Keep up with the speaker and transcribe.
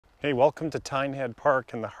Hey, welcome to Tynehead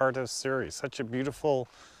Park in the heart of Surrey. Such a beautiful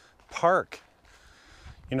park.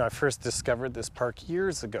 You know, I first discovered this park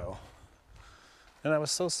years ago, and I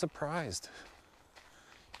was so surprised.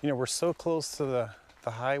 You know, we're so close to the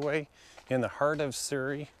highway in the heart of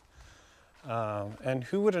Surrey, and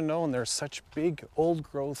who would have known there's such big old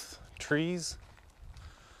growth trees,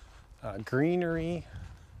 greenery,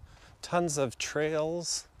 tons of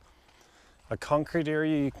trails, a concrete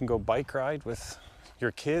area you can go bike ride with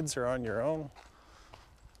your kids or on your own.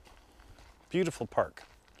 Beautiful park.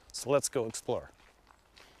 So let's go explore.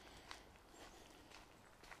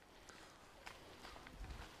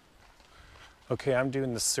 Okay, I'm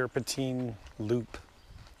doing the Serpentine loop,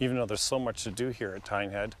 even though there's so much to do here at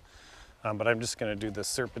Tynehead. But I'm just going to do the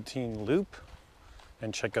Serpentine loop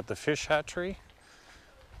and check out the fish hatchery,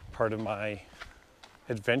 part of my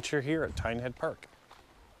adventure here at Tynehead Park.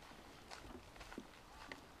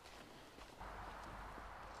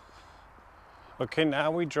 Okay, now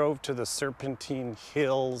we drove to the Serpentine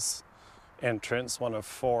Hills entrance, one of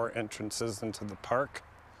 4 entrances into the park.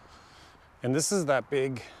 And this is that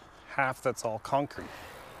big half that's all concrete.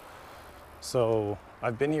 So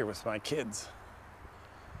I've been here with my kids.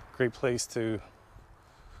 Great place to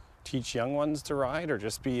teach young ones to ride or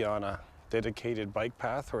just be on a dedicated bike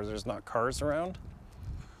path where there's not cars around.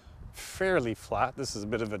 Fairly flat. This is a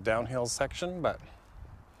bit of a downhill section, but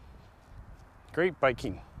great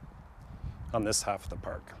biking on this half of the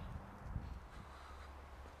park.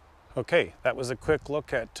 Okay, that was a quick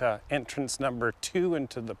look at entrance number 2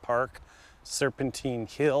 into the park, Serpentine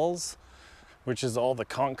Hills, which is all the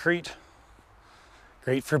concrete.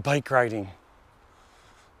 Great for bike riding.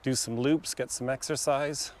 Do some loops, get some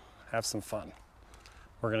exercise, have some fun.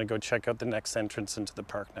 We're gonna go check out the next entrance into the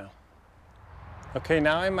park now. Okay,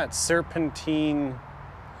 now I'm at Serpentine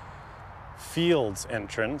Fields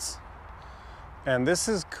entrance, and this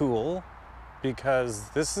is cool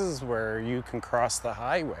because this is where you can cross the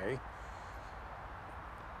highway.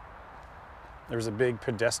 There's a big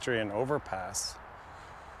pedestrian overpass.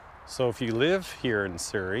 So if you live here in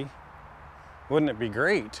Surrey, wouldn't it be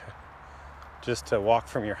great just to walk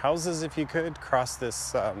from your houses if you could, cross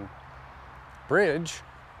this bridge,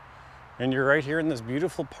 and you're right here in this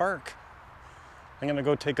beautiful park. I'm gonna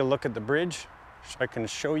go take a look at the bridge so I can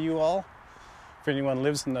show you all, if anyone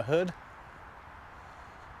lives in the hood.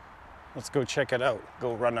 Let's go check it out.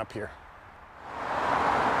 Go run up here.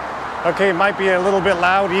 Okay, it might be a little bit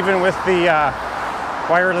loud even with the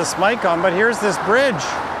wireless mic on, but here's this bridge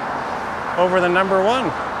over the number 1.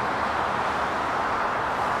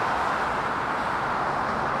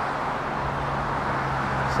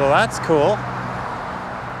 So that's cool.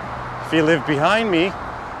 If you live behind me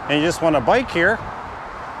and you just want to bike here,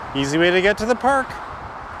 easy way to get to the park.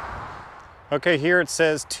 Okay, here it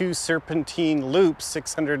says 2 serpentine loops,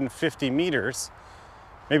 650 meters.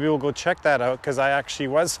 Maybe we'll go check that out because I actually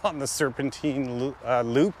was on the Serpentine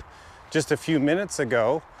loop just a few minutes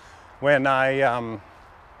ago when I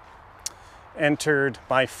entered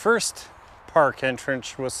my first park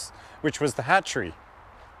entrance, which was the hatchery.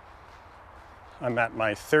 I'm at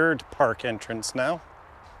my 3rd park entrance now.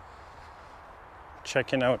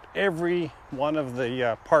 Checking out every one of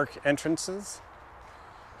the park entrances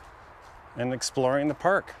and exploring the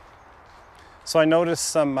park. So I noticed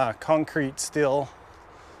some concrete still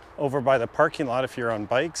over by the parking lot if you're on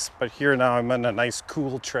bikes, but here now I'm on a nice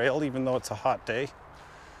cool trail even though it's a hot day.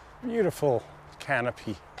 Beautiful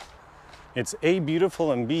canopy. It's A,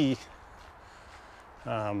 beautiful, and B,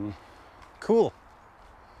 cool.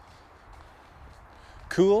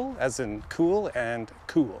 Cool as in cool and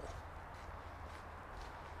cool.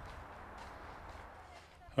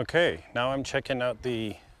 Okay, now I'm checking out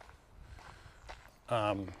the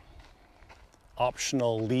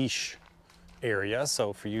optional leash area.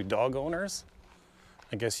 So for you dog owners,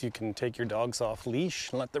 I guess you can take your dogs off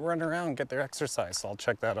leash and let them run around and get their exercise. So I'll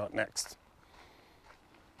check that out next.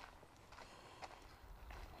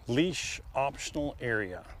 Leash optional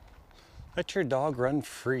area. Let your dog run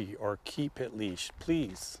free or keep it leashed,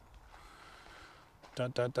 please.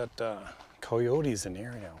 Coyotes in the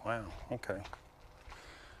area. Wow, okay.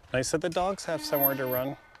 Nice that the dogs have somewhere to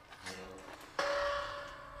run.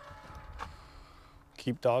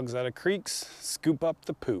 Keep dogs out of creeks, scoop up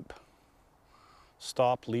the poop.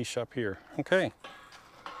 Stop, leash up here. Okay.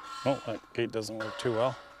 Oh, that gate doesn't work too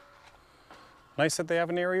well. Nice that they have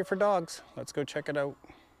an area for dogs. Let's go check it out.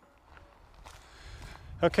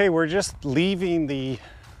 Okay, we're just leaving the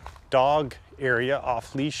dog area,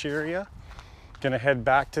 off-leash area. Gonna head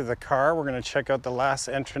back to the car. We're gonna check out the last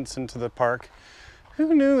entrance into the park.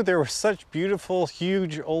 Who knew there were such beautiful,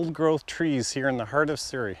 huge, old growth trees here in the heart of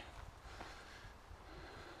Surrey?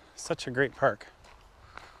 Such a great park.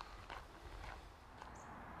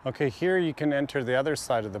 Okay, here you can enter the other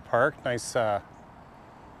side of the park. Nice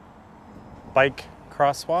bike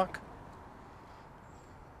crosswalk.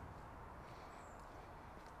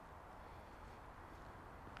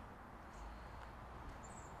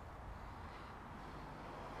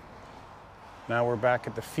 Now we're back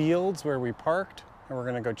at the fields where we parked, and we're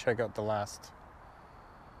gonna go check out the last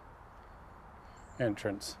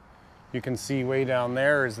entrance. You can see way down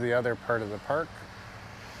there is the other part of the park.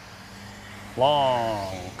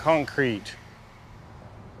 Long concrete.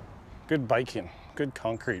 Good biking, good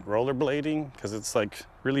concrete. Rollerblading, because it's like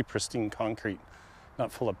really pristine concrete,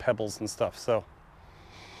 not full of pebbles and stuff. So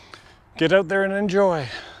get out there and enjoy.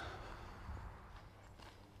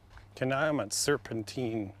 Okay, now I'm at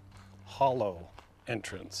Serpentine Hollow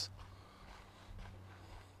entrance.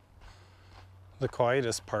 The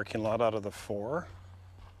quietest parking lot out of the four.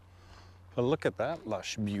 But look at that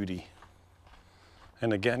lush beauty.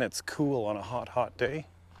 And again, it's cool on a hot, hot day.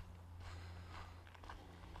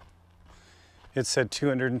 It said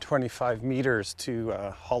 225 meters to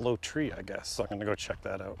a hollow tree, I guess. So I'm gonna go check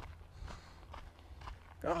that out.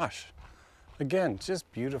 Gosh, again, just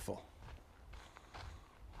beautiful.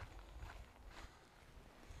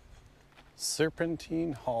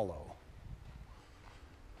 Serpentine Hollow.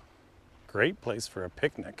 Great place for a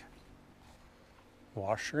picnic.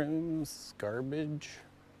 Washrooms, garbage,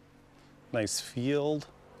 nice field,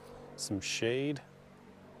 some shade,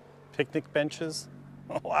 picnic benches.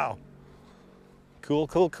 Oh, wow. Cool,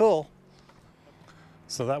 cool, cool.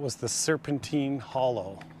 So that was the Serpentine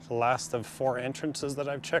Hollow, the last of 4 entrances that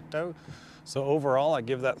I've checked out. So overall, I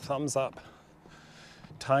give that thumbs up.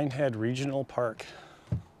 Tynehead Regional Park.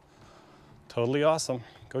 Totally awesome.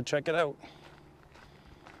 Go check it out.